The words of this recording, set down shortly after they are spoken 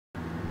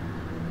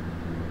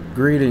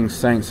Greetings,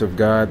 saints of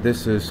God.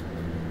 This is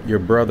your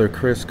brother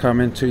Chris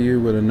coming to you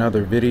with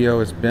another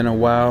video. It's been a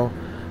while,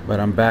 but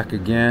I'm back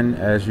again.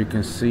 As you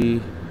can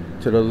see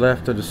to the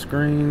left of the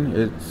screen,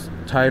 it's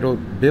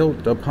titled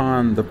Built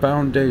Upon the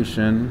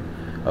Foundation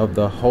of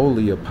the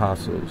Holy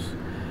Apostles.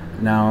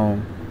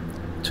 Now,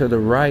 to the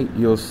right,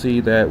 you'll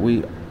see that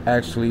we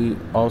actually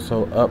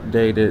also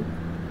updated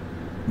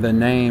the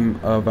name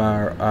of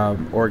our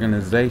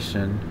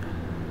organization.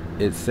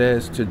 It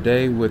says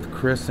Today with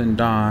Chris and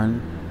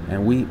Don,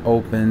 and we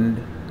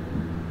opened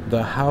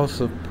the House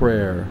of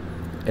Prayer,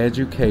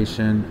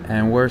 Education,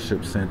 and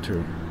Worship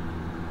Center.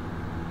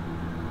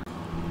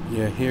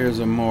 Yeah, here's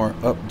a more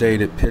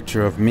updated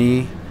picture of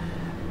me.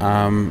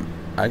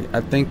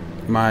 I think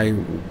my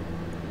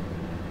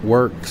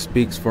work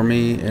speaks for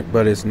me,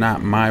 but it's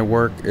not my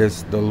work.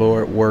 It's the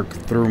Lord work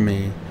through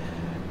me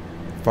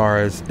as far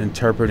as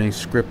interpreting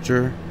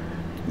scripture.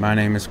 My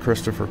name is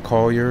Christopher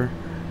Collier,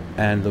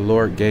 and the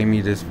Lord gave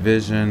me this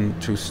vision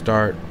to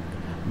start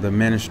the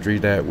ministry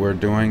that we're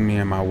doing, me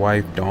and my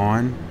wife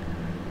Dawn.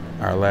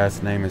 Our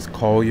last name is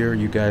Collier.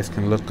 You guys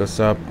can look us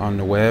up on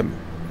the web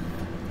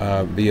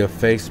via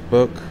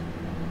Facebook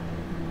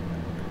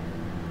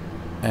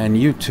and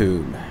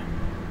YouTube.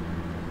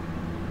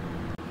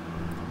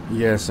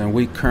 Yes, and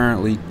we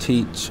currently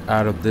teach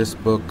out of this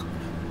book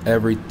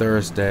every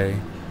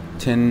Thursday,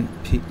 10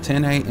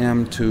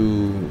 a.m.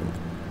 to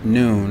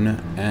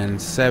noon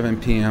and 7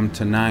 p.m.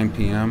 to 9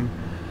 p.m.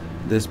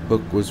 This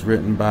book was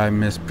written by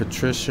Miss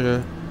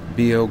Patricia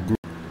B.O.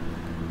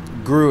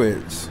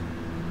 Gruitz.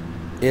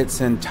 It's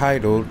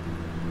entitled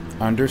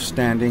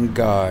Understanding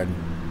God,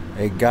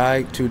 a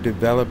Guide to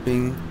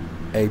Developing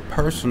a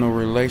Personal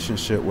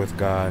Relationship with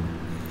God.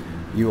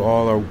 You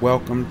all are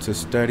welcome to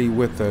study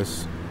with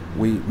us.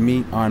 We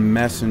meet on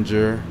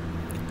Messenger,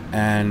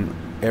 and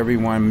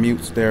everyone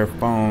mutes their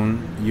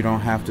phone. You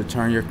don't have to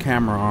turn your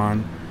camera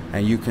on,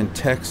 and you can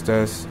text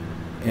us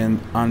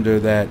under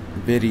that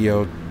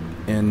video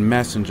in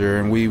Messenger,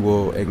 and we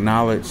will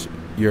acknowledge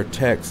your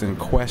texts and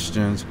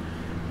questions.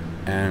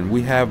 And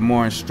we have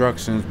more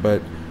instructions,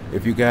 but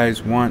if you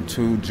guys want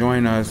to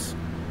join us,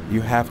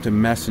 you have to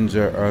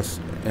messenger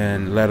us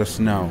and let us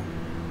know.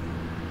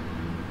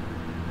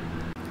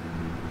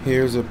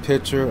 Here's a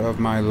picture of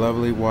my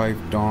lovely wife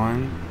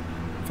Dawn,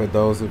 for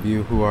those of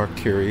you who are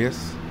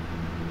curious.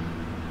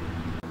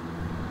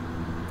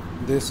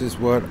 This is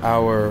what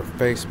our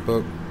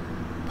Facebook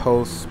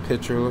post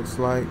picture looks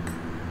like.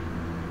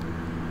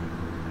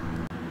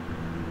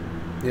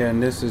 Yeah,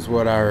 and this is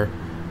what our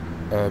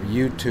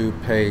YouTube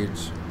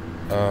page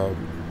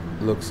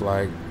looks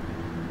like.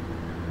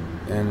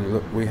 And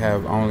look, we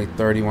have only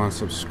 31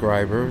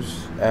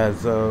 subscribers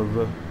as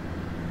of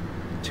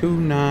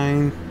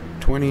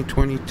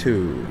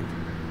 2/9/2022.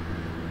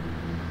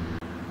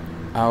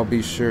 I'll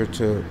be sure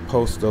to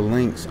post the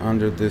links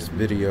under this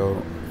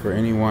video for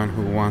anyone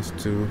who wants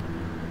to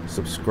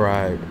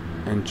subscribe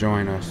and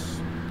join us.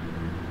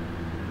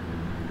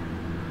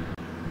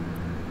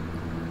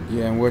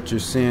 Yeah, and what you're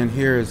seeing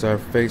here is our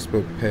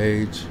Facebook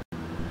page.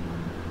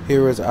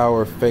 Here is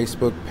our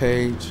Facebook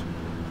page.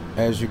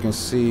 As you can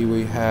see,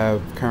 we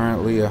have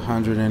currently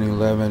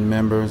 111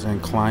 members and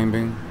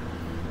climbing.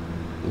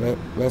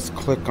 Let's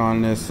click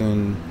on this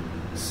and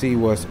see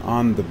what's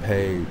on the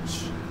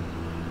page.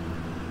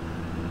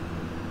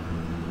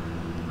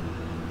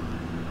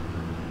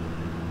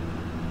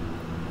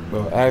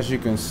 Well, as you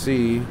can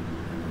see,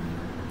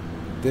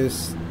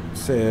 this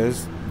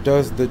says,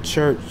 does the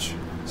church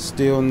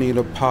still need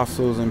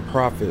apostles and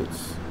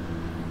prophets?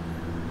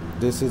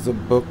 This is a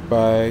book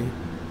by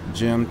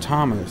Jim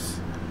Thomas.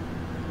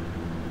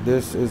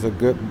 This is a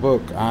good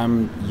book.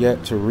 I'm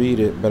yet to read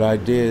it, but I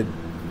did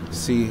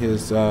see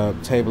his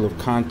table of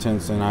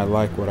contents, and I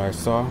like what I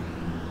saw.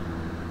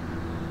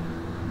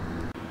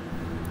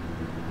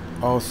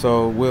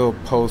 Also, we'll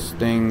post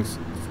things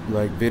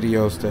like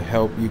videos to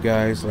help you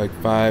guys, like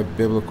 5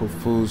 biblical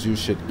foods you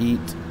should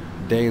eat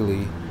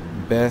daily,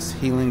 best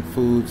healing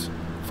foods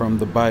from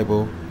the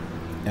Bible,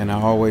 and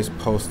I always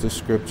post the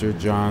scripture,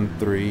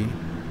 3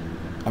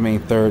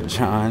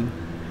 John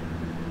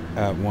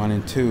 1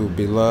 and 2.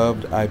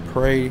 Beloved, I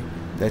pray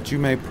that you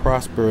may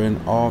prosper in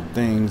all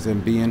things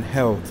and be in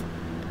health,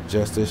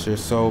 just as your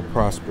soul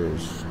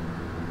prospers.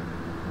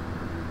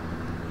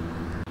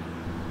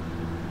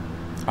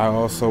 I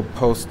also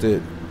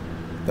posted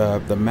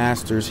the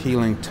Master's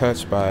Healing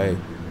Touch by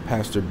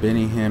Pastor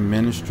Benny Hinn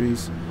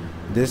Ministries.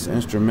 This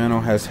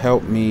instrumental has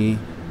helped me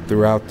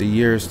throughout the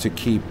years to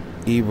keep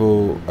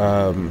evil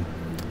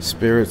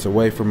spirits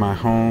away from my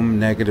home,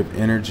 negative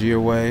energy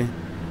away.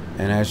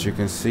 And as you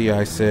can see,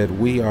 I said,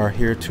 we are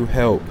here to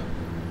help.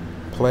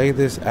 Play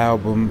this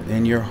album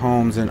in your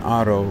homes and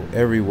auto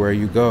everywhere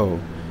you go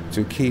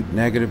to keep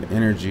negative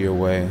energy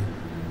away.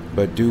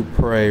 But do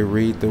pray,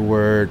 read the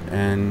word,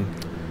 and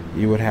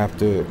you would have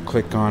to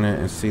click on it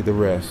and see the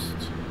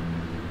rest.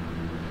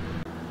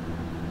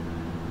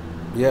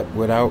 Yep,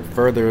 without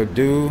further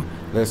ado,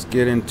 let's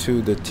get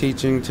into the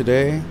teaching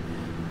today.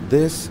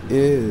 This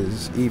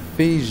is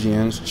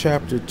Ephesians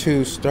chapter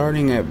 2,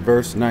 starting at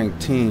verse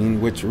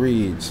 19, which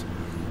reads,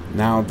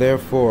 Now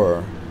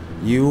therefore,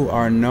 you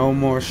are no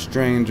more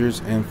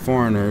strangers and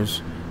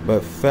foreigners,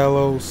 but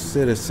fellow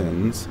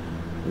citizens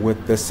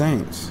with the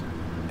saints,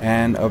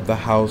 and of the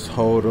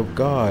household of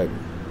God,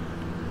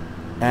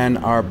 and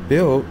are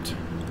built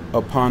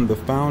upon the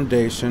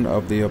foundation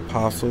of the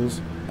apostles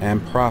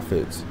and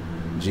prophets,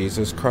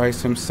 Jesus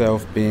Christ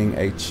himself being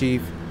a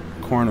chief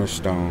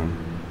cornerstone.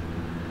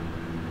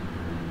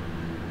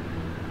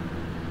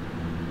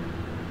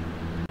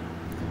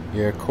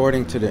 Yeah,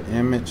 according to the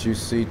image you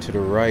see to the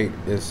right,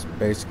 is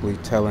basically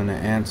telling the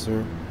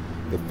answer.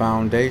 The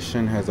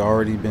foundation has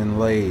already been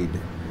laid.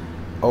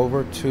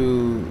 Over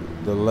to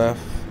the left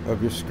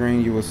of your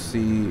screen, you will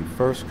see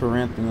 1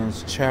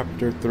 Corinthians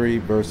chapter 3,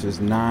 verses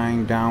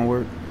 9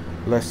 downward.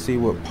 Let's see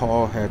what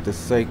Paul had to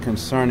say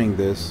concerning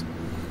this.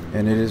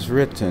 And it is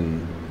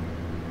written,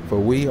 "For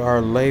we are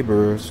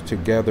laborers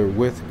together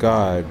with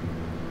God.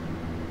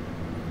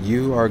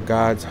 You are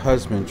God's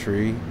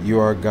husbandry, you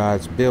are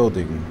God's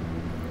building.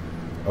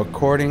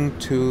 According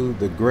to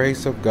the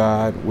grace of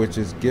God which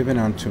is given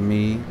unto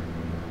me,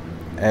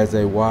 as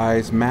a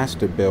wise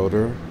master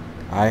builder,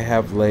 I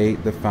have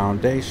laid the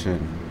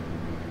foundation,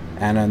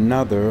 and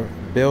another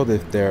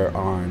buildeth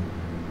thereon.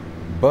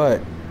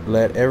 But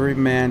let every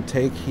man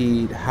take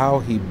heed how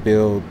he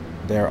build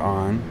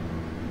thereon.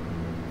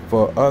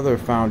 For other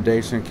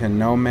foundation can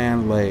no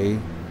man lay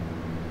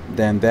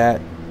than that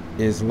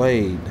is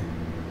laid,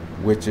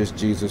 which is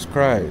Jesus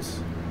Christ.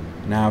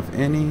 Now if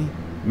any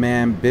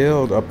man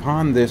build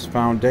upon this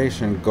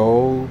foundation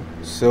gold,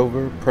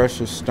 silver,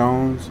 precious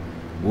stones,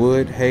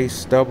 wood, hay,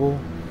 stubble,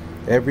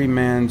 every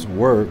man's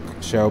work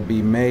shall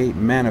be made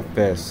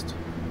manifest,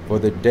 for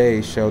the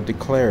day shall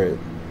declare it,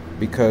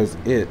 because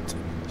it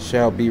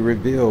shall be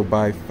revealed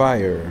by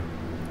fire,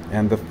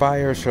 and the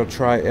fire shall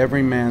try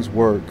every man's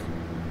work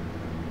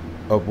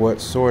of what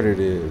sort it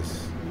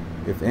is.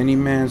 If any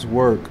man's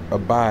work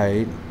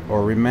abide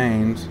or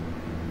remains,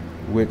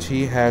 which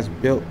he has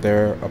built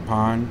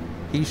thereupon,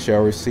 he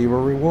shall receive a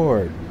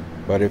reward.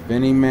 But if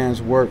any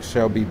man's work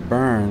shall be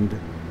burned,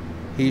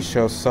 he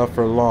shall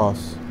suffer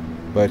loss,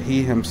 but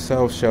he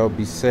himself shall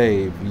be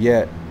saved,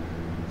 yet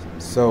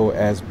so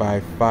as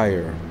by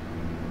fire."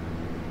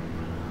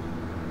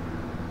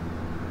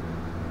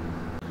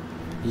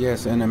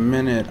 Yes, in a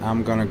minute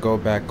I'm going to go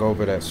back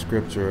over that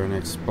scripture and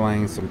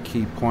explain some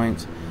key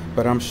points,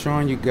 but I'm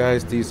showing you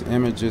guys these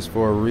images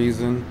for a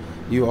reason.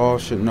 You all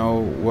should know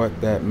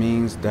what that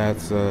means.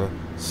 That's a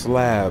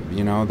slab,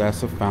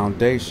 that's a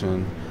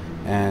foundation.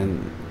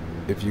 And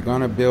if you're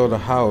going to build a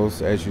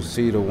house, as you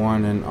see the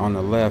one on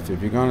the left,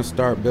 if you're going to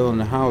start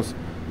building a house,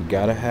 you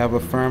got to have a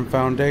firm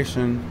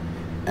foundation.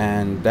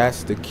 And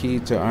that's the key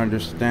to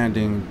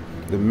understanding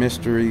the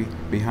mystery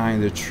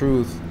behind the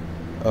truth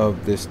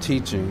of this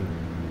teaching.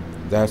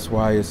 That's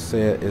why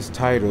it's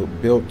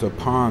titled "Built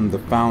Upon the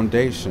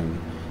Foundation."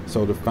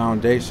 So the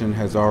foundation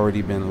has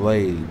already been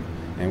laid,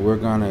 and we're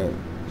going to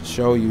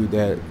show you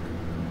that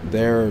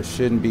there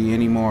shouldn't be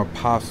any more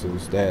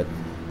apostles, that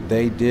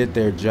they did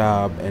their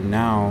job, and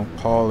now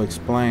Paul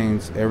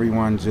explains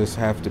everyone just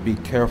have to be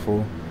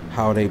careful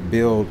how they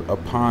build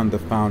upon the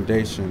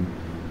foundation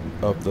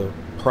of the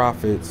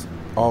prophets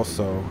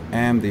also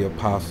and the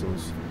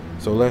apostles.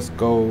 So let's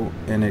go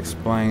and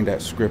explain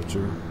that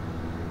scripture.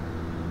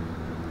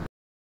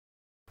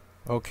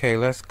 Okay,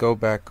 let's go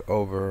back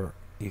over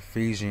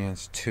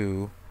Ephesians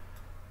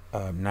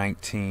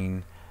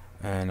 2:19.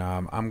 And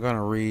I'm going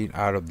to read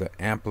out of the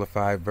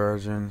Amplified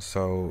version.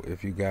 So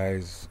if you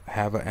guys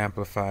have an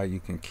Amplified, you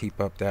can keep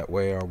up that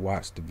way or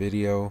watch the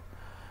video.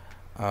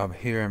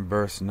 Here in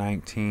verse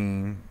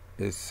 19,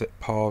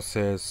 Paul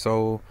says,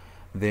 "So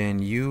then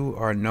you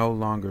are no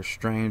longer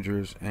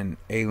strangers and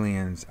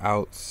aliens,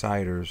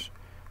 outsiders,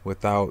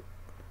 without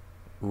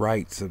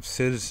rights of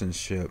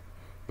citizenship,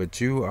 but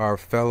you are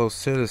fellow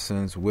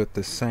citizens with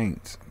the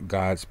saints,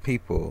 God's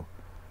people,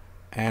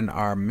 and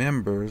are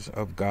members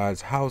of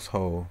God's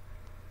household,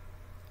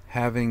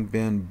 having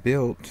been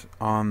built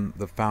on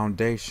the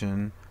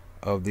foundation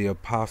of the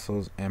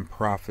apostles and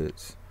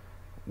prophets,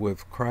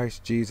 with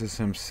Christ Jesus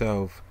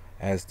himself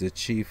as the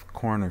chief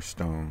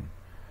cornerstone."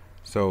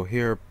 So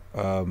here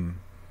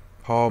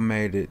Paul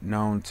made it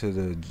known to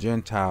the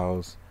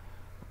Gentiles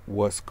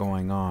what's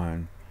going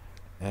on,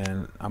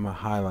 and I'm going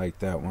to highlight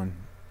that one.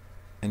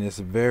 And it's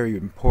very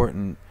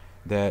important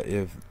that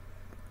if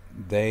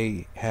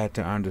they had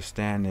to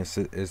understand this,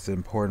 it's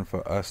important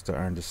for us to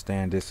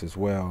understand this as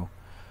well.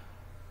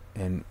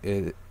 And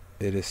it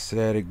is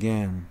said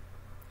again,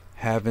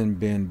 having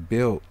been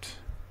built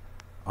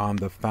on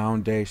the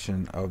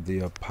foundation of the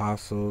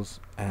apostles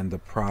and the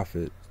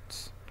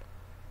prophets,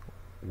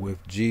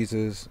 with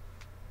Jesus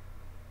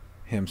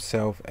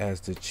himself as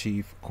the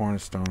chief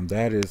cornerstone.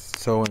 That is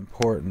so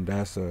important.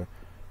 That's a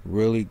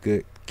really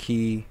good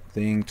key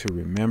thing to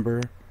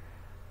remember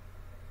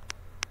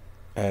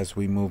as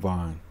we move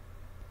on.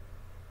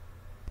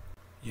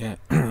 Yeah,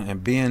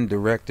 and being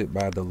directed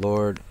by the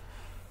Lord,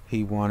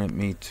 he wanted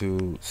me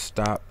to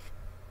stop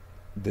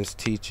this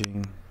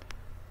teaching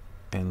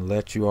and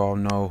let you all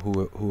know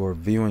who are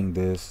viewing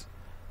this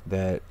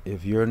that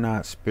if you're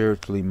not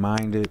spiritually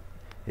minded,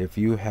 if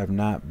you have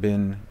not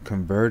been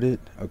converted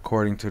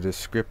according to the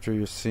scripture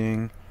you're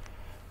seeing,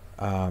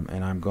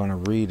 and I'm going to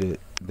read it,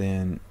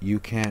 then you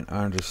can't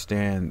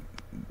understand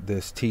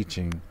this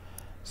teaching.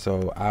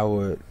 So I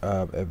would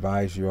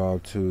advise you all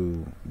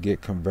to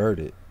get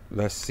converted.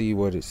 Let's see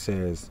what it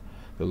says.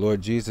 The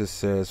Lord Jesus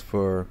says,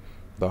 "For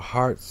the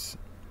hearts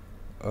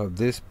of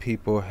this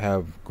people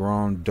have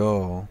grown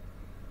dull,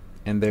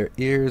 and their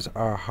ears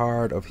are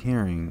hard of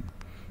hearing,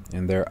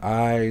 and their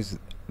eyes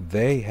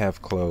they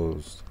have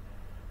closed,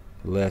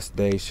 lest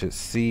they should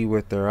see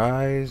with their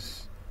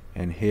eyes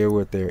and hear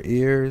with their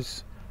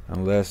ears,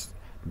 unless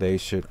they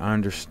should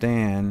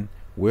understand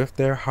with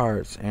their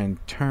hearts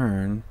and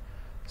turn,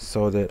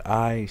 so that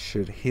I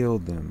should heal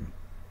them."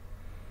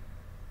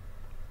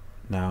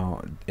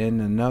 Now, in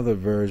another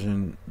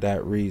version,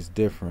 that reads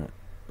different.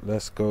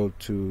 Let's go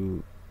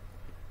to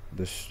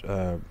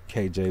the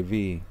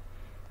KJV.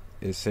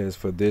 It says,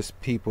 "For this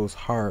people's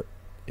heart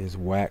is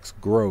waxed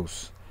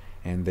gross,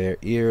 and their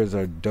ears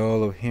are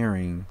dull of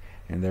hearing,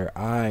 and their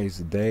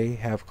eyes they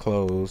have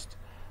closed,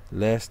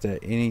 lest at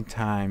any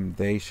time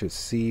they should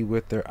see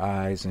with their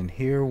eyes and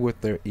hear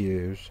with their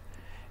ears,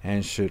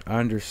 and should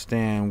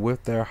understand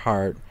with their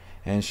heart,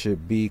 and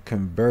should be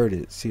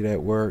converted." See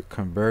that word,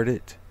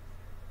 converted?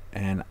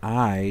 "And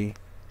I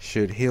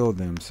should heal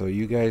them." So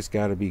you guys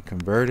got to be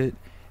converted,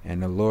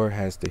 and the Lord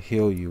has to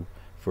heal you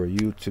for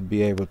you to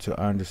be able to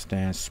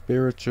understand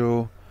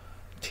spiritual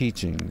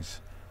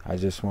teachings. I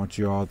just want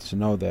you all to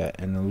know that.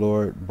 And the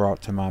Lord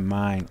brought to my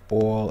mind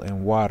oil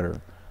and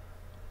water.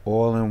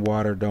 Oil and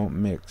water don't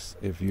mix.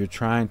 If you're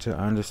trying to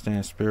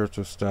understand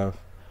spiritual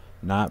stuff,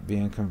 not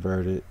being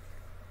converted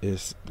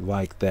is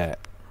like that.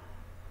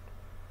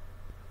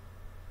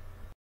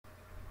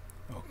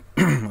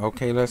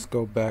 Okay, let's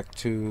go back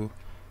to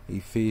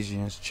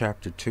Ephesians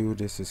chapter 2.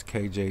 This is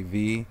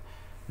KJV.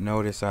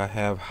 Notice I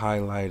have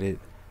highlighted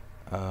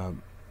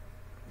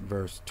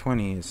verse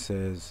 20. It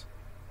says,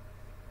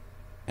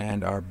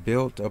 "And are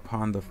built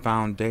upon the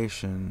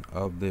foundation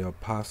of the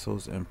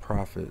apostles and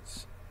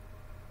prophets,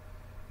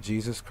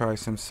 Jesus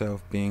Christ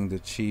himself being the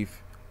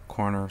chief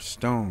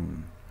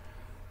cornerstone."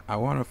 I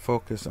want to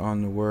focus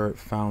on the word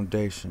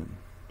foundation.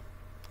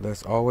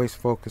 Let's always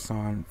focus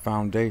on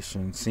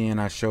foundation, seeing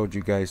I showed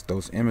you guys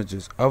those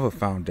images of a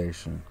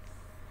foundation.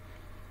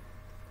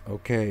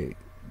 Okay,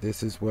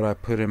 this is what I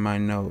put in my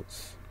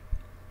notes.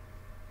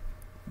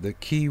 The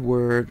key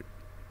word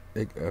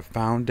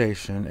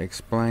foundation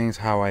explains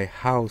how a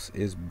house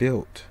is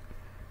built.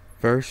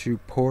 First you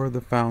pour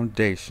the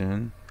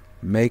foundation,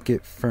 make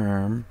it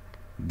firm,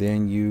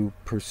 then you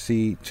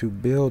proceed to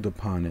build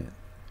upon it.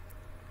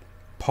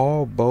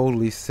 Paul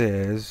boldly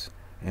says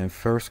in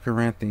 1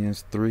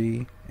 Corinthians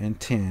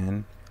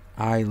 3:10,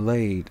 "I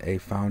laid a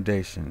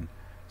foundation."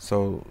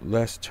 So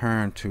let's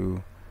turn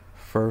to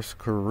 1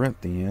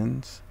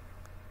 Corinthians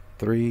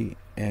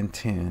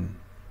 3:10.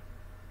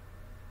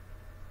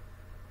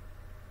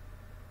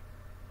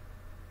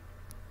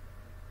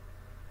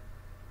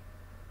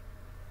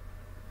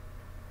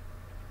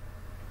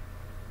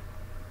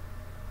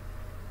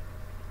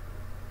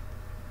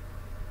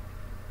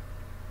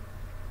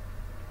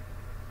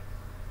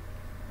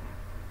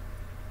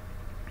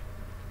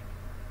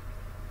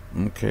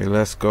 Okay,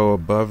 let's go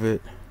above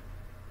it.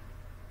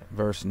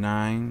 Verse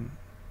 9,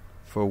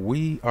 "For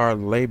we are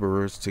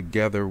laborers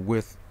together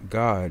with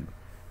God.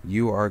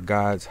 You are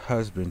God's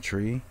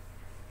husbandry.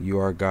 You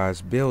are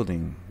God's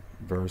building."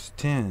 Verse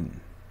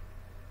 10,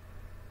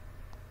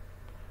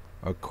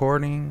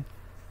 "According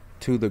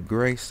to the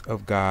grace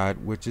of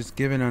God, which is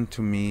given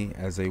unto me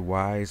as a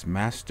wise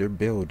master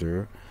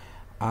builder,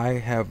 I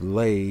have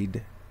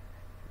laid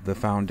the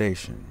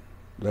foundation."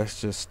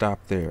 Let's just stop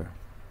there.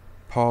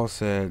 Paul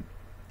said,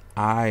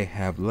 "I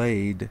have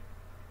laid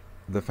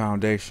the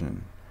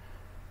foundation."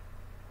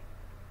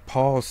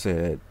 Paul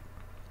said,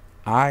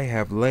 "I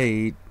have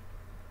laid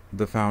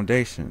the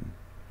foundation."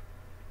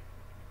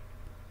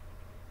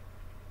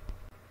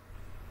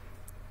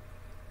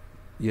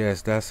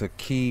 Yes, that's a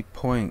key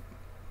point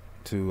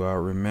to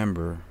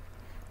remember.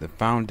 The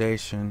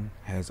foundation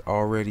has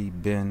already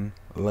been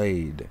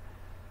laid.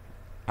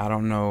 I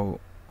don't know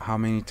how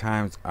many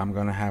times I'm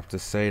going to have to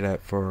say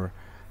that for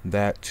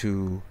that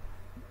to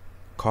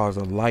cause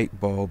a light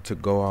bulb to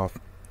go off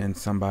in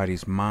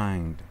somebody's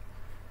mind.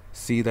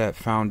 See that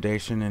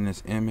foundation in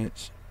this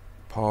image?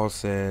 Paul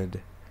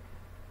said,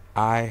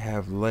 "I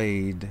have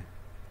laid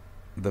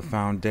the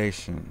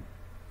foundation."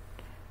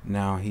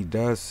 Now he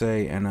does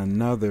say, "And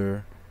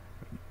another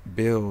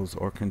builds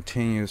or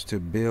continues to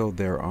build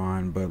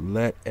thereon, but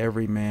let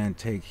every man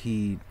take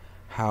heed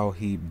how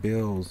he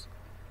build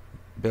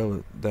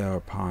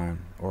thereupon,"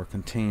 or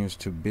continues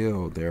to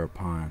build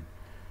thereupon.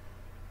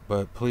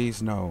 But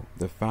please know,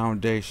 the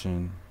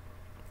foundation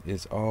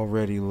is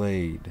already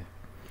laid.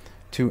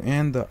 To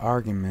end the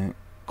argument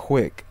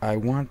quick, I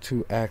want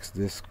to ask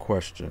this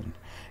question.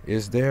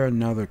 Is there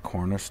another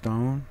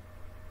cornerstone?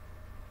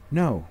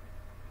 No.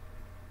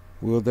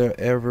 Will there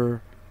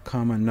ever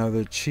come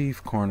another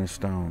chief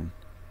cornerstone?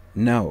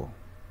 No.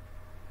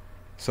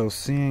 So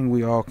seeing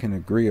we all can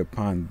agree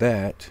upon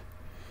that,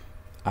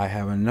 I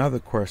have another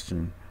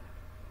question.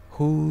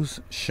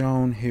 Who's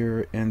shown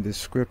here in the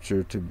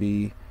scripture to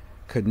be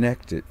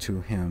connected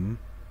to him?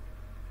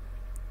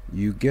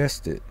 You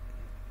guessed it,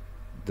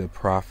 the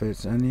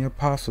prophets and the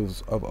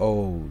apostles of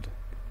old.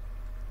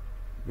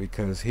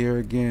 Because here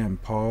again,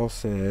 Paul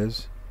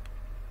says,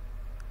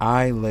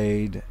 I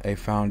laid a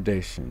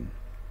foundation.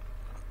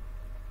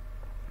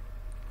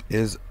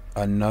 Is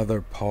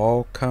another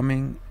Paul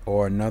coming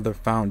or another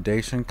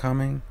foundation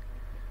coming?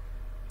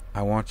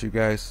 I want you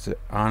guys to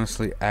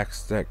honestly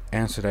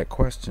answer that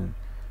question.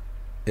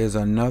 Is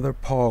another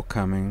Paul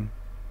coming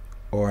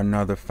or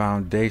another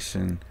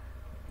foundation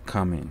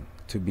coming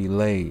to be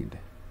laid?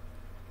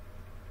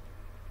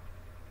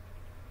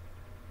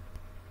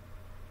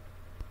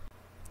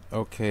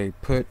 Okay,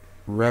 put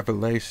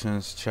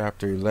Revelations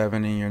chapter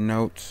 11 in your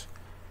notes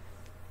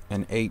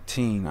and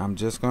 18. I'm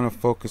just going to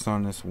focus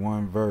on this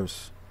one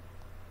verse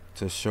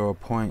to show a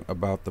point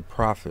about the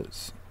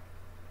prophets.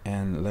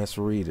 And let's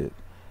read it.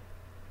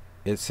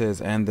 It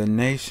says, and the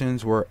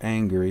nations were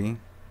angry,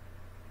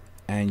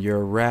 and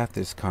your wrath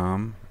is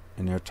come.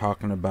 And they're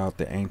talking about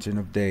the Ancient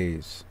of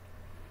Days.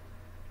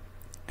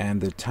 And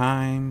the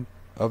time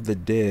of the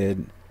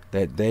dead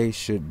that they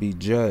should be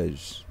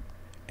judged,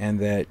 and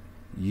that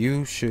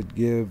you should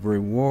give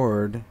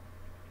reward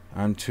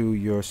unto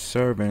your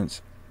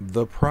servants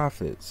the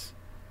prophets,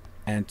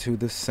 and to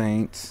the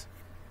saints,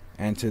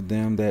 and to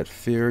them that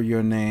fear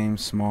your name,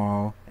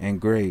 small and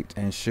great,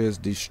 and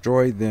should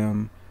destroy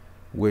them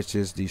which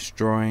is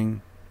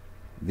destroying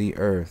the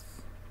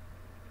earth.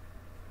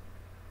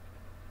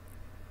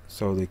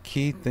 So the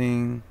key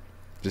thing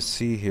to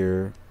see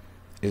here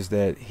is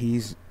that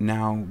he's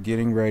now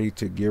getting ready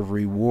to give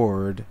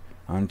reward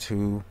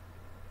unto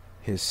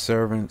his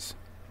servants,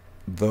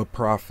 the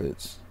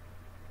prophets,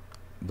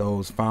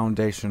 those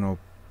foundational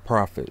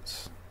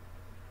prophets.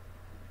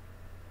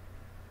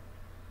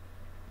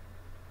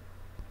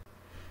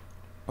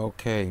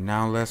 Okay,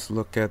 now let's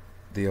look at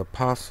the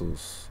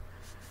apostles,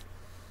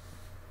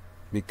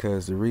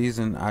 because the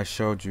reason I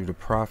showed you the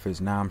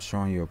prophets, now I'm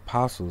showing you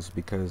apostles,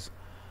 because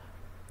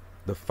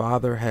the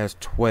Father has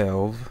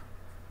 12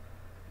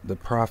 the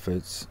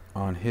prophets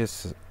on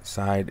his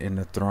side in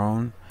the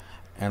throne,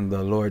 and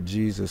the Lord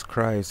Jesus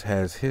Christ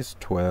has his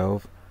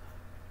 12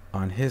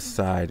 on his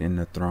side in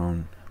the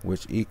throne,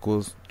 which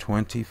equals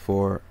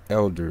 24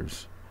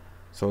 elders.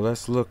 So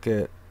let's look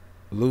at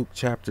Luke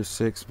chapter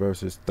 6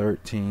 verses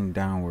 13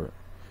 downward.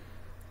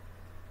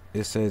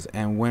 It says,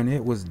 and when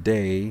it was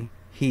day,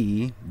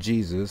 he,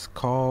 Jesus,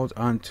 called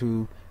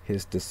unto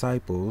his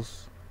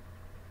disciples,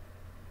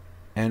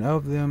 and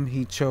of them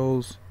he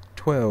chose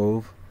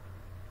 12,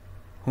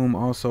 whom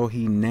also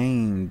he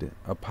named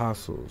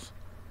apostles.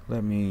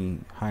 Let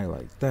me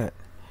highlight that.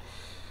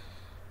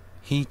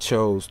 He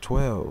chose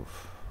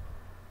 12,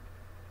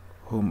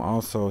 whom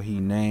also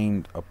he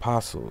named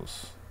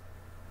apostles.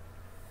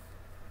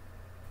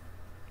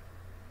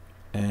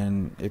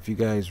 And if you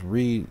guys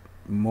read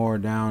more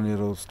down,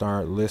 it'll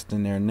start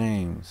listing their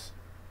names.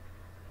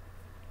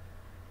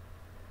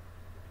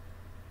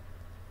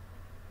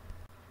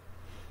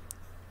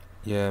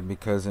 Yeah,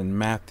 because in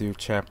Matthew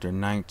chapter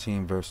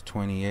 19 verse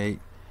 28,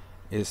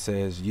 it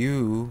says,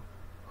 you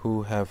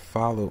who have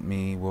followed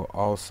me will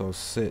also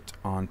sit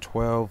on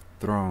 12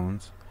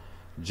 thrones,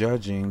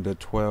 judging the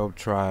 12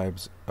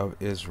 tribes of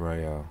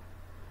Israel.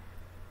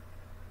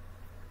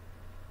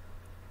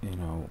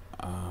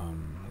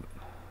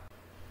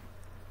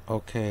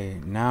 Okay,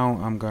 now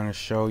I'm going to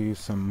show you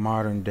some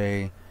modern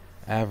day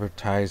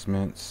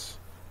advertisements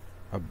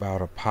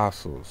about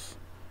apostles.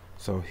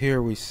 So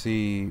here we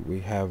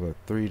have a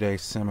 3-day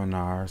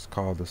seminar. It's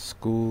called the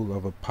School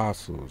of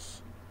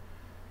Apostles,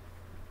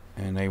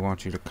 and they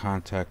want you to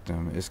contact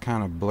them. It's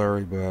kind of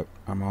blurry, but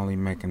I'm only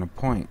making a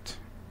point.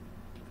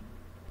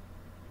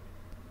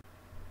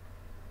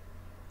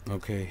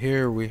 Okay,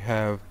 here we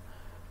have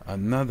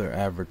another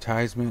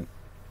advertisement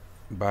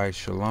by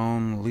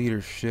Shalom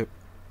Leadership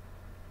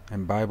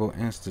and Bible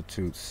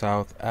Institute,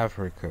 South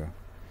Africa.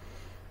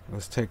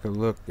 Let's take a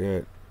look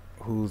at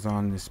who's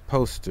on this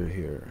poster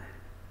here.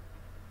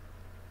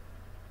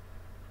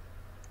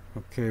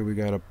 Okay, we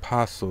got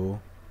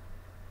Apostle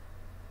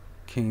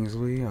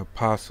Kingsley,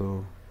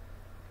 Apostle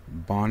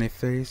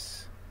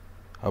Boniface,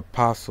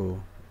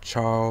 Apostle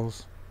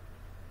Charles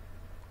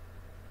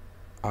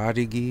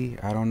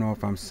Odigi. I don't know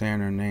if I'm saying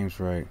their names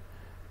right.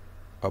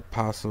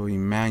 Apostle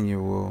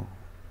Emmanuel.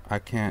 I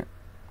can't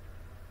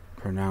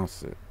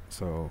pronounce it,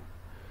 so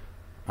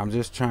I'm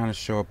just trying to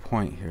show a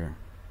point here.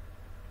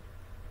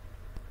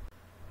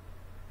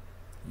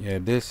 Yeah,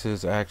 this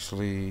is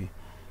actually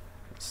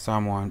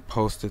someone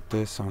posted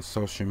this on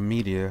social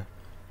media.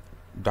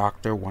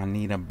 Dr.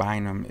 Juanita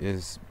Bynum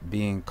is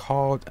being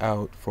called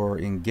out for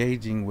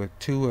engaging with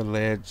 2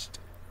 alleged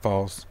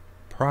false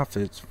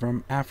prophets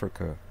from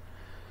Africa.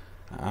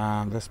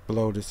 Let's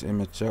blow this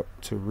image up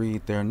to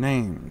read their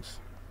names.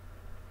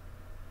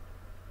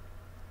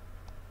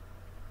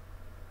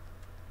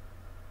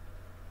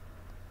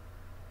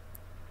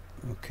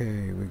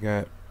 Okay, we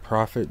got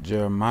Prophet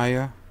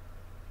Jeremiah,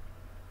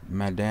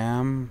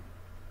 Madame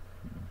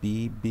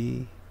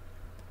B.B.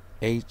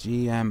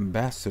 H.E.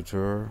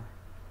 Ambassador,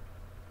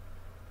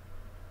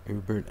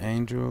 Hubert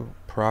Angel,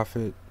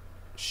 Prophet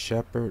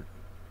Shepherd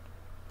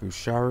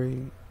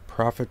Bushari,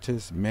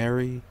 Prophetess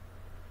Mary,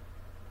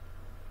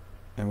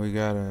 and we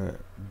got a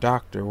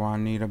Dr.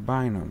 Juanita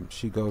Bynum.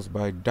 She goes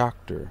by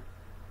Doctor.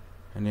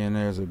 And then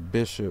there's a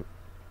Bishop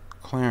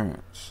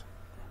Clarence.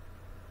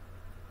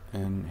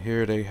 And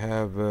here they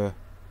have,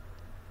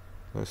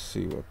 let's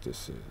see what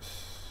this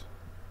is.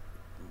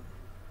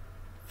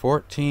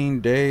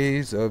 14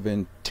 days of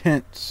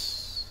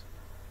intense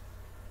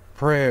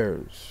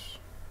prayers.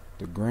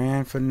 The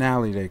grand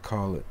finale, they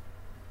call it.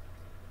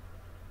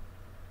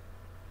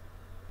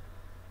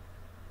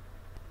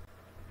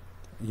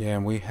 Yeah,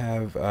 and we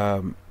have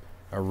a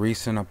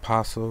recent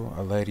apostle,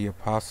 a lady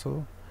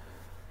apostle,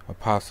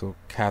 Apostle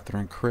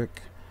Catherine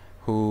Crick,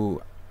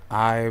 who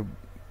I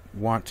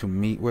want to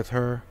meet with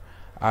her.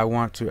 I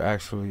want to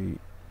actually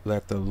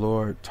let the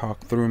Lord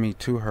talk through me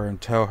to her and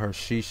tell her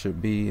she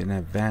should be an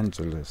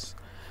evangelist.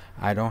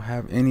 I don't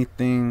have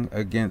anything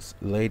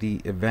against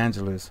lady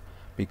evangelists,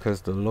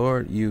 because the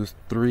Lord used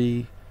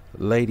 3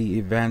 lady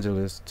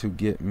evangelists to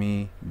get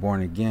me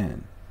born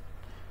again.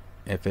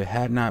 If it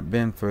had not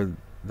been for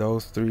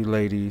those 3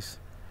 ladies,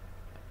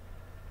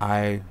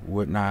 I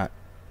would not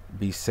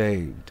be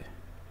saved.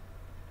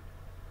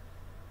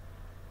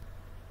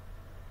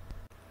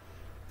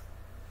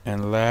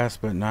 And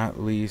last but not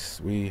least,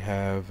 we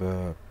have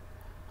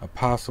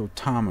Apostle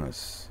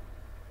Thomas.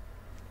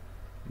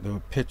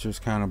 The picture's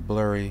kind of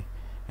blurry,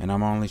 and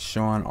I'm only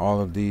showing all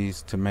of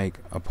these to make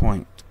a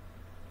point.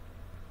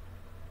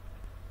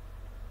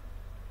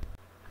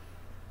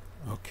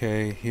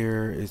 Okay,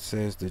 here it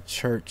says the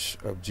Church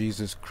of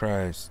Jesus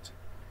Christ.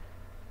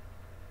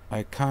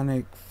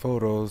 Iconic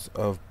photos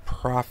of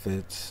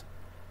prophets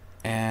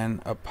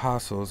and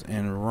apostles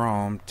in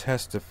Rome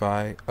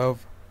testify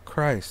of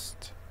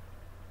Christ.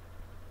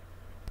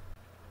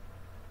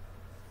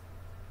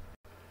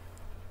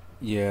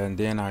 Yeah, and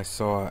then I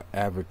saw an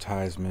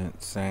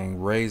advertisement saying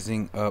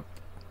raising up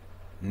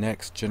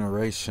next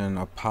generation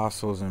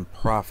apostles and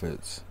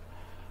prophets.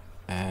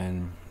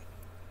 And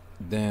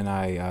then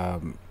I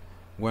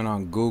went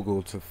on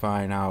Google to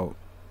find out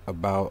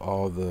about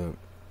all the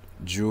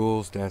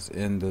jewels that's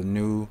in the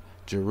New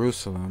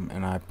Jerusalem,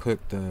 and I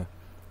put the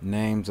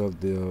names of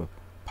the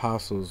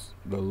apostles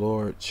the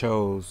Lord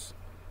chose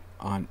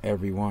on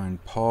every one.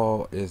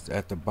 Paul is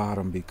at the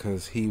bottom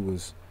because he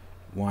was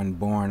one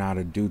born out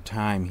of due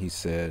time, he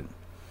said.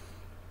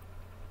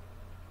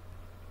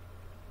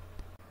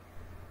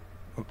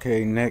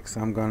 Okay, next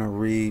I'm going to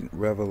read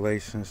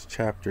Revelations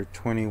chapter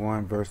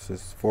 21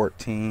 verses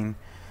 14,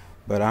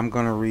 but I'm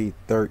going to read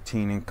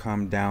 13 and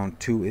come down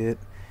to it,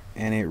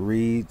 and it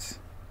reads,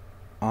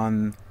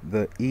 on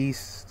the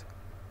east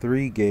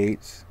 3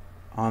 gates,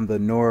 on the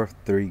north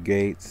 3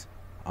 gates,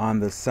 on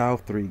the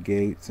south 3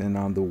 gates, and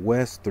on the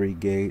west 3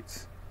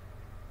 gates.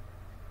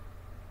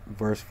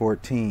 Verse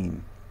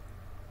 14,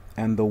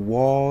 and the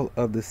wall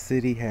of the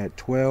city had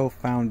 12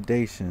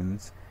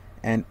 foundations,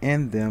 and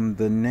in them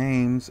the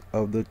names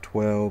of the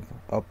 12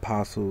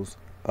 apostles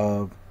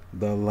of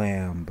the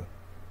Lamb.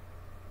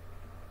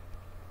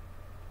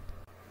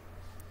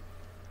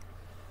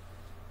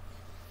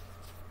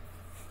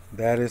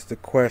 That is the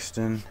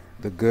question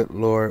the good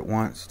Lord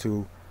wants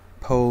to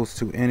pose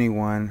to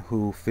anyone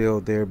who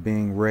feel they're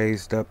being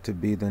raised up to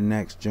be the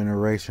next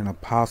generation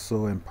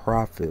apostle and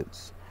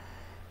prophets.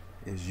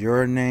 Is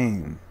your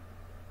name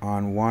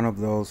on one of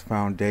those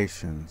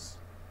foundations?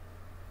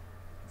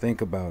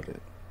 Think about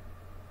it.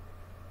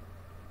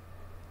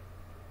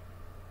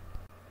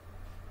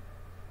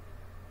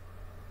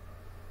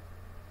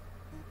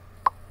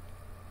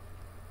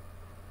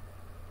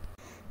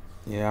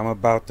 Yeah, I'm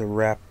about to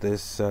wrap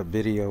this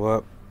video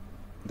up.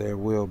 There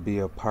will be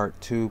a part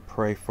 2.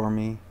 Pray for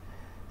me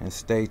and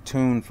stay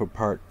tuned for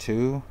part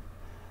 2,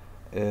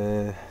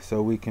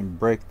 so we can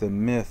break the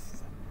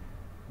myth.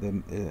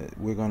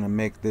 We're going to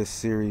make this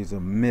series a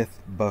myth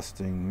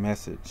busting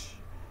message.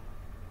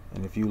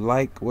 And if you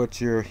like what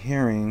you're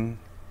hearing,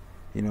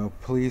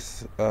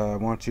 please, I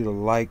want you to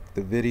like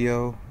the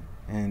video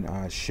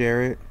and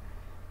share it.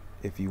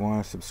 If you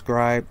want to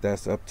subscribe,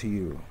 that's up to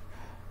you.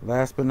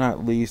 Last but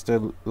not least,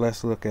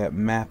 let's look at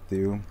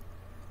Matthew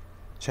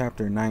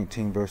chapter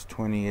 19 verse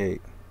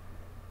 28.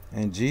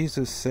 And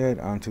Jesus said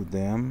unto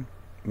them,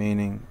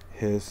 meaning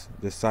his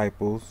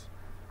disciples,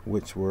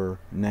 which were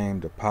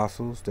named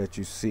apostles, that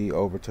you see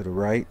over to the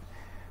right,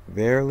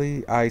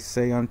 verily I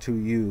say unto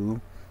you,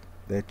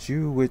 that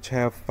you which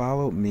have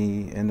followed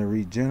me in the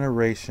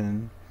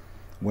regeneration,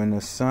 when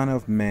the Son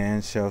of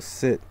Man shall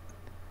sit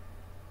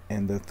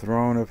in the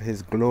throne of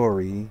his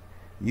glory,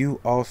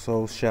 you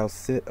also shall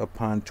sit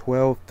upon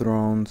 12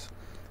 thrones,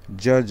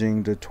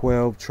 judging the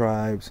 12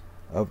 tribes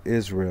of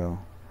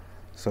Israel.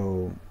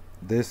 So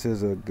this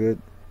is a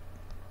good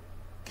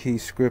key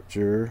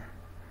scripture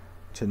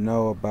to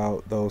know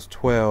about those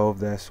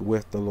 12 that's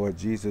with the Lord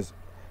Jesus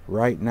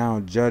right now,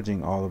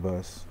 judging all of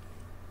us.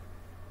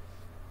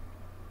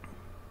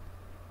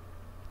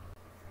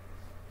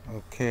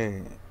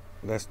 Okay,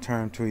 let's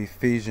turn to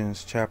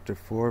Ephesians chapter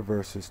 4,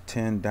 verses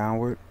 10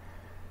 downward.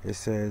 It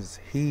says,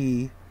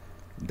 He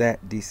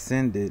that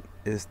descended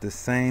is the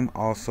same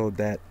also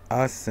that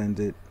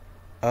ascended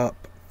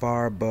up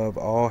far above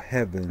all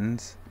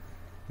heavens,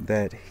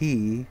 that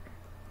he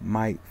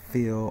might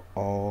fill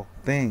all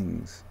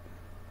things.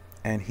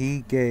 And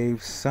he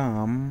gave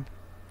some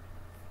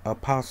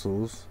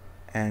apostles,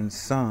 and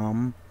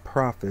some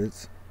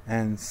prophets,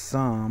 and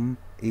some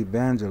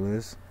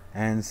evangelists,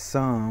 and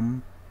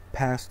some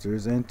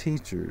pastors and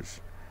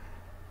teachers.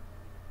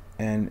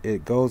 And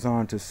it goes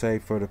on to say,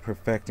 for the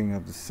perfecting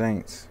of the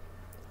saints,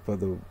 for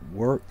the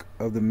work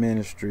of the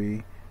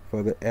ministry,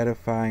 for the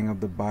edifying of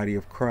the body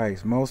of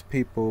Christ. Most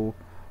people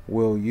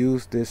will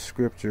use this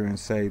scripture and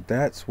say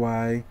that's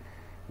why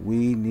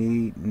we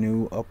need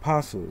new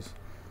apostles.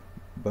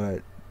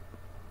 But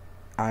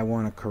I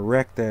want to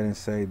correct that and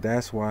say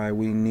that's why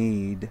we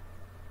need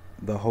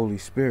the Holy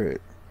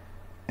Spirit.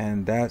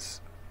 And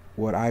that's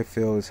what I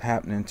feel is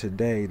happening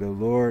today. The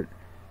Lord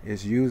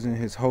is using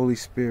his Holy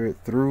Spirit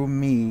through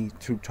me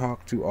to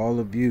talk to all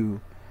of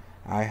you.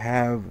 I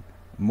have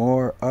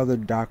more other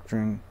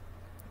doctrine,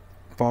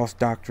 false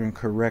doctrine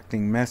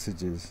correcting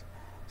messages.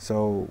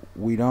 So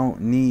we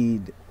don't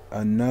need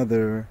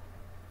another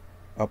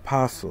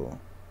apostle.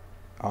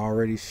 I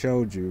already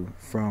showed you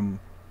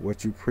from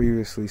what you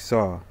previously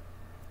saw.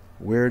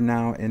 We're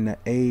now in the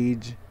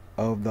age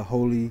of the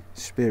Holy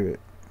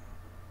Spirit.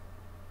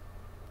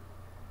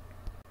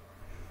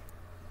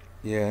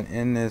 Yeah,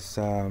 in this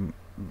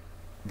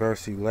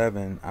verse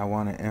 11, I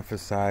want to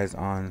emphasize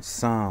on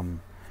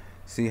some.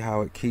 See how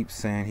it keeps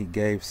saying he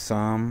gave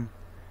some,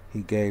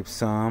 he gave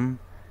some,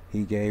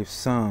 he gave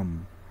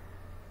some.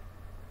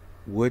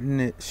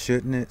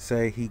 Shouldn't it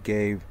say he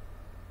gave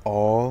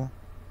all?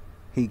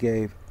 He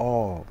gave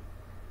all.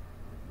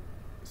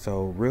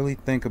 So really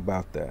think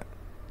about that.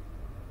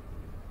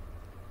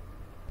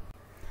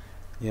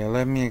 Yeah,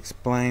 let me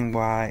explain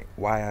why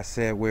I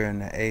said we're in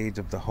the age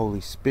of the Holy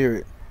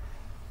Spirit.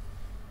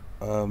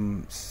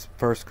 1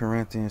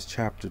 Corinthians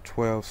chapter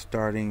 12,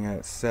 starting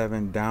at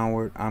 7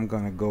 downward. I'm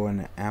going to go in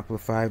the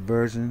Amplified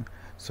version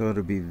so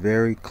it'll be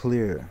very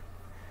clear.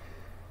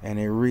 And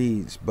it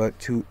reads, But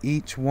to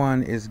each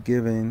one is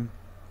given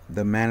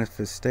the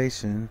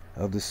manifestation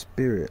of the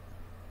Spirit,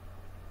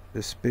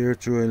 the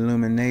spiritual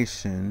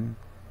illumination,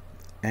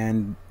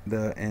 and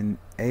the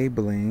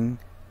enabling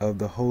of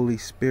the Holy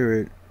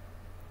Spirit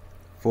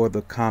for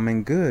the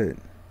common good.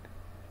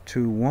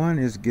 To one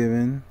is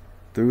given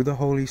through the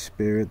Holy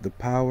Spirit the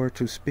power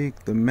to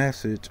speak the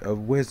message of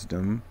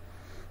wisdom,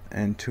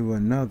 and to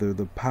another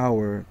the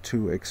power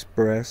to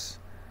express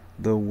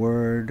the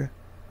word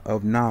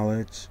of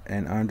knowledge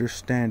and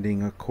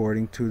understanding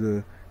according to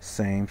the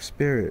same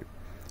Spirit.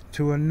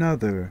 To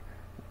another,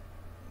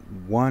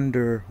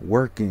 wonder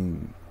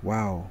working,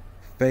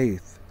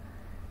 faith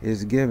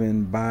is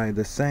given by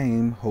the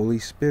same Holy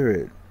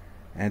Spirit.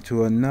 And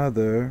to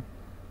another,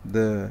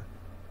 the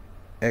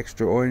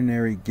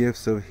extraordinary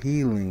gifts of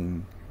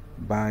healing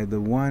by the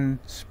one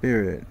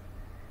Spirit.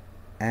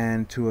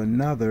 And to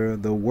another,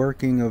 the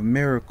working of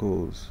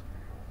miracles.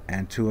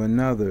 And to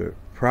another,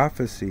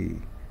 prophecy,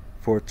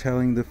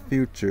 foretelling the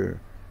future,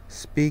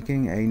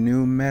 speaking a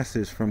new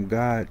message from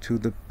God to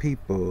the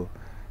people.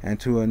 And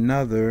to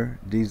another,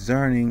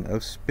 discerning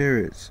of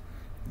spirits,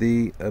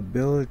 the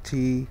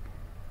ability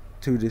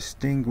to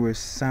distinguish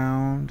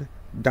sound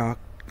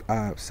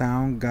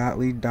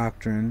godly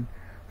doctrine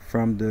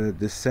from the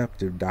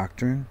deceptive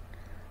doctrine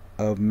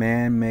of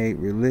man-made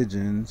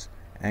religions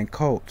and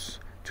cults.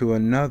 To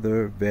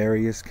another,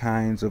 various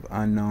kinds of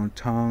unknown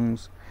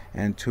tongues,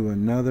 and to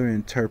another,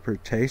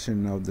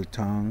 interpretation of the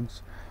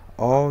tongues.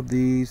 All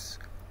these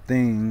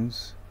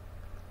things,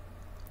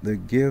 the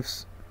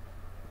gifts,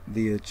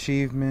 the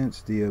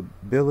achievements, the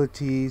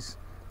abilities,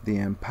 the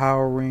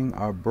empowering,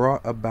 are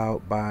brought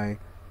about by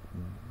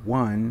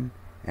one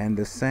and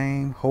the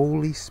same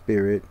Holy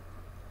Spirit,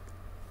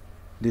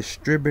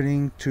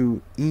 distributing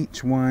to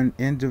each one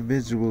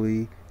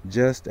individually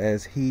just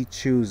as he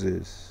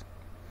chooses.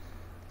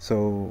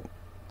 So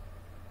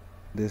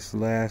this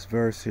last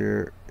verse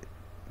here,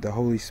 the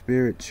Holy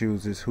Spirit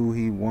chooses who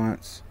he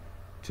wants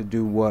to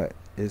do what.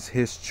 Is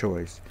his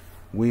choice.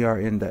 We are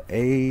in the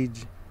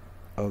age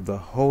of the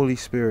Holy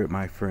Spirit,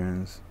 my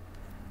friends.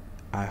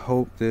 I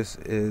hope this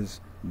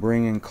is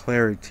bringing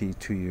clarity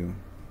to you.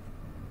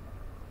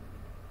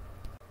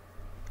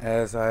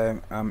 As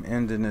I'm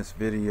ending this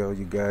video,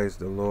 you guys,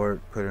 the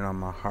Lord put it on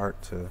my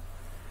heart to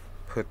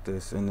put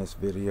this in this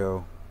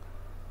video,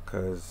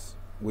 because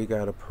we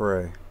got to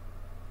pray.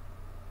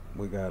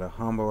 We got to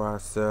humble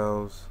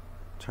ourselves,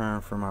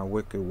 turn from our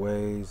wicked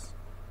ways,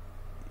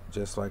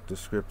 just like the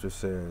scripture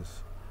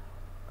says.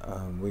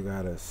 We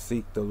got to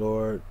seek the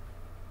Lord.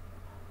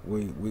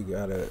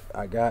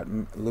 I got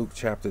Luke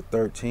chapter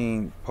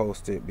 13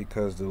 posted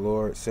because the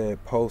Lord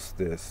said, post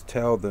this,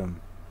 tell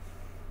them.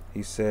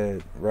 He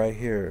said right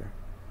here,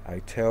 I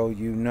tell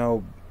you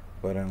no,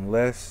 but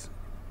unless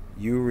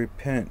you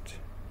repent,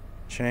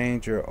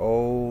 change your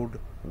old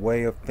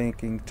way of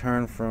thinking,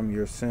 turn from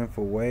your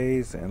sinful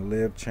ways, and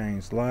live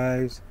changed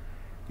lives,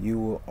 you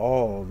will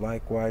all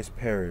likewise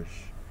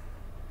perish.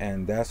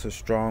 And that's a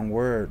strong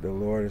word. The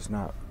Lord is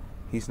not,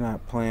 He's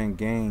not playing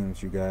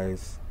games, you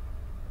guys.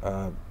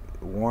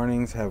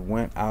 Warnings have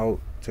went out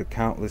to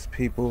countless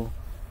people,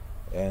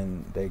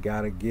 and they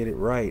got to get it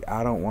right.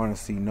 I don't want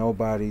to see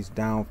nobody's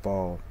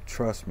downfall.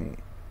 Trust me.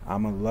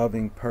 I'm a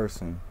loving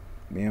person.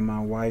 Me and my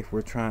wife,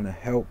 we're trying to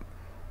help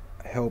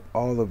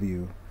all of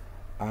you.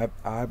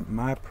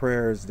 My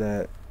prayer is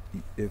that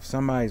if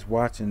somebody's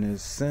watching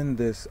this, send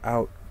this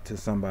out to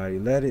somebody.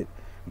 Let it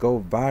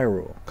go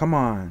viral. Come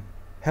on.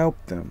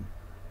 Help them.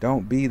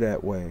 Don't be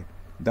that way.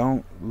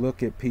 Don't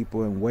look at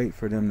people and wait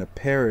for them to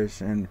perish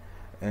and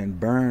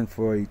burn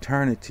for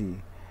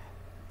eternity.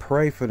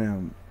 Pray for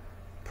them.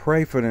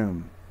 Pray for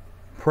them.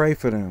 Pray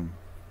for them.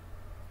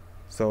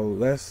 So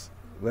let's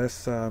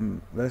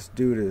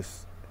do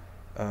this,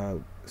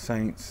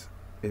 saints.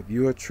 If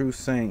you're a true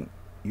saint,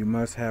 you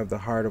must have the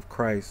heart of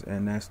Christ,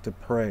 and that's to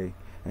pray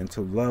and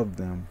to love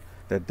them,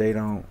 that they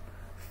don't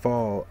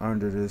fall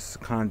under this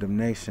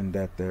condemnation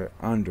that they're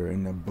under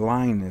and the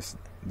blindness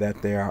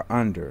that they are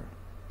under.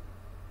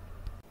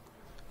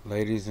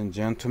 Ladies and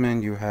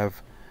gentlemen, you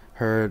have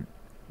heard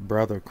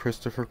Brother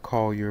Christopher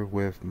Collier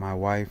with my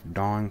wife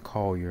Dawn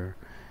Collier,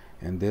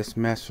 and this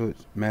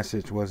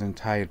message was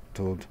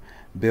entitled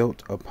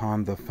Built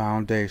Upon the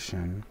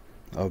Foundation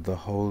of the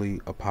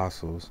Holy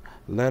Apostles.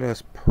 Let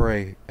us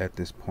pray at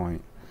this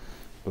point.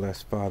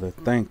 Blessed Father,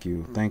 thank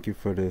you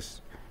for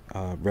this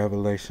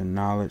revelation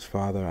knowledge.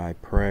 Father, I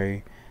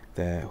pray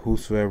that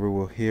whosoever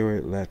will hear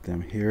it, let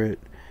them hear it.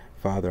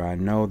 Father, I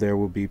know there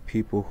will be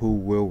people who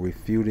will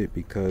refute it,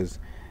 because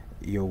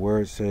your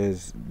word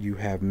says you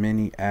have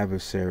many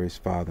adversaries,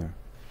 Father.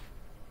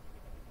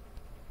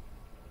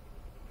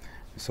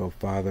 So,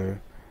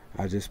 Father,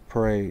 I just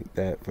pray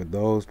that for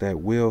those that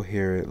will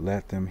hear it,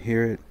 let them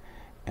hear it,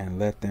 and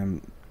let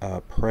them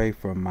pray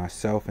for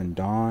myself and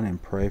Dawn,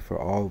 and pray for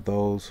all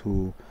those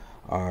who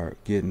are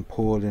getting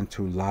pulled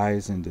into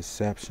lies and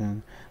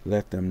deception.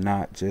 Let them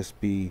not just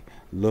be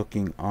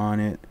looking on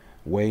it,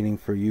 waiting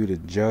for you to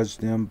judge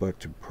them, but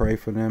to pray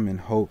for them in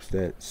hopes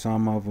that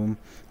some of them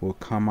will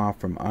come out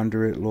from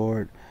under it,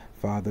 Lord.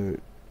 Father,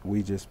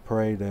 we just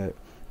pray that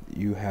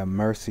you have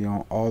mercy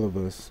on all of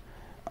us,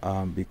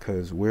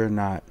 because we're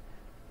not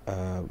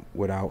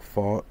without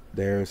fault.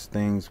 There's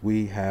things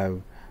we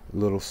have,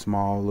 little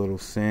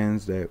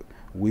sins that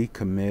we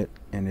commit,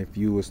 and if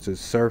you was to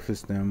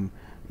surface them,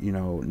 you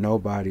know,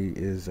 nobody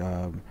is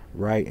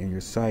right in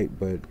your sight,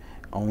 but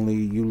only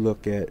you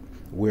look at,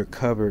 we're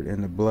covered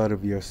in the blood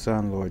of your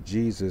Son, Lord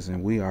Jesus,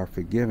 and we are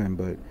forgiven.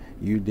 But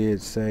you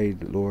did say,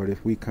 Lord,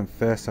 if we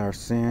confess our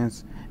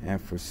sins and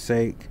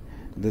forsake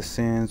the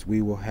sins,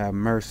 we will have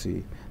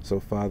mercy. So,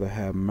 Father,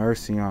 have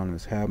mercy on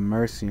us. Have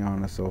mercy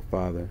on us, oh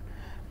Father.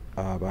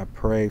 I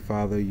pray,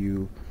 Father,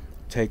 you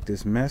take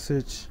this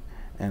message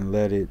and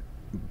let it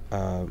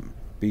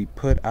be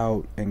put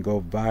out and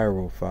go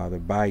viral, Father,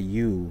 by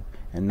you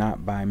and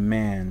not by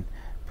man.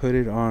 Put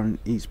it on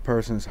each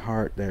person's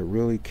heart that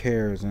really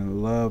cares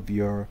and love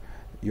your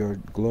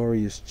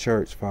glorious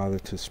church, Father,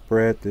 to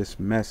spread this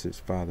message,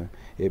 Father.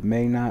 It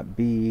may not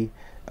be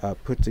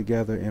put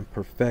together in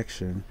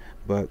perfection,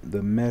 but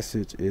the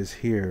message is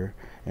here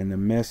and the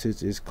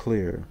message is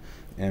clear.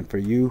 And for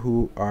you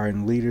who are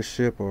in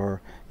leadership,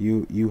 or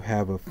you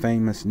have a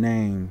famous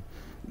name,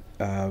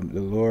 the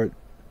Lord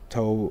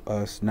told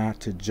us not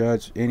to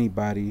judge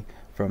anybody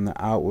from the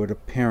outward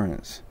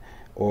appearance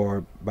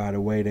or by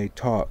the way they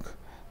talk,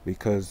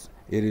 because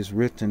it is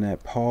written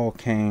that Paul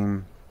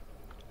came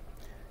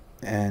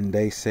and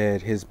they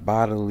said his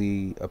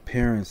bodily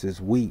appearance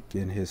is weak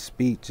and his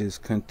speech is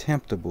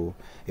contemptible.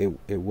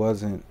 It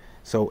wasn't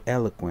so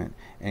eloquent.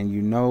 And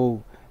you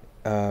know,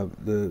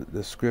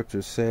 the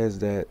scripture says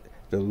that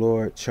the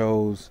Lord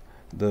chose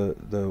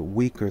the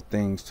weaker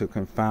things to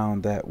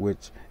confound that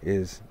which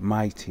is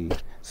mighty.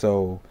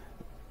 So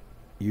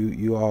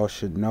you all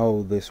should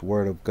know this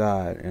word of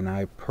God, and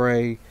I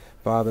pray,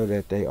 Father,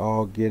 that they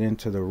all get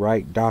into the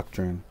right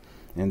doctrine,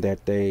 and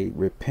that they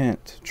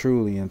repent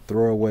truly and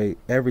throw away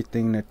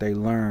everything that they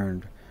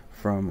learned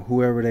from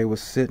whoever they were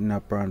sitting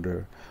up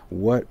under,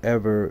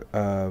 whatever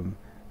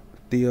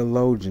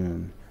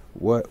theologian,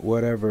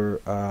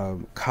 whatever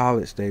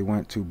college they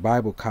went to,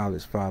 Bible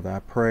college, Father. I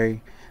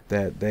pray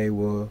that they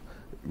will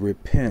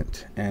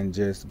repent and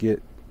just get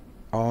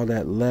all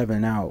that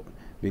leaven out,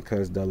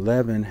 because the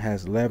leaven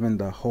has leavened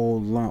the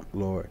whole lump,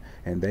 Lord,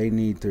 and they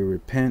need to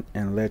repent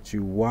and let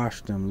you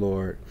wash them,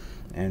 Lord,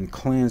 and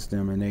cleanse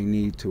them, and they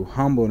need to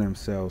humble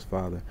themselves,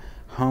 Father.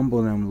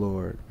 Humble them,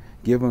 Lord.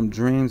 Give them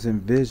dreams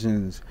and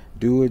visions.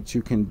 Do what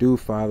you can do,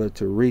 Father,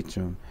 to reach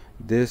them.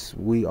 This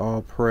we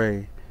all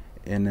pray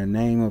in the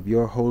name of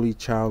your holy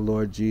child,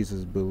 Lord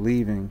Jesus,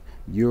 believing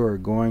you are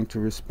going to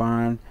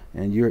respond,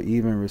 and you're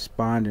even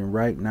responding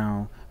right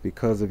now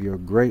because of your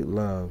great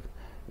love.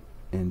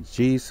 In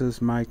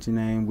Jesus' mighty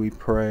name we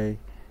pray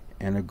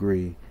and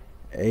agree.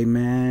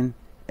 Amen.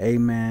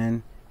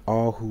 Amen.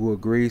 All who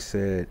agree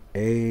said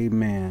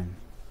amen.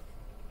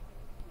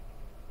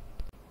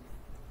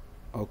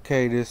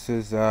 Okay, this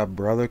is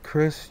Brother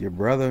Chris, your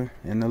brother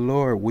in the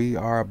Lord. We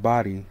are a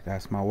body.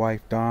 That's my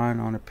wife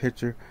Dawn on the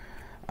picture.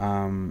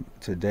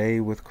 Today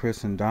with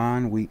Chris and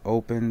Dawn, we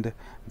opened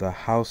the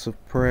House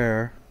of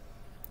Prayer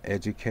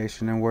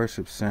Education and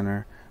Worship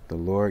Center. The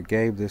Lord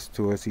gave this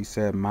to us. He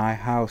said, "My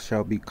house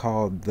shall be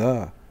called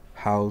the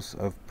house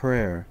of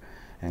prayer."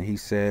 And he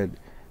said,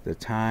 the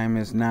time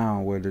is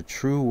now where the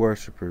true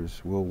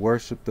worshipers will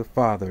worship the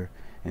Father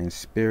in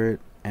spirit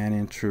and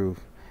in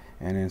truth.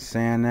 And in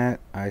saying that,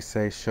 I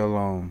say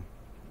shalom.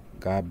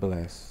 God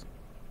bless.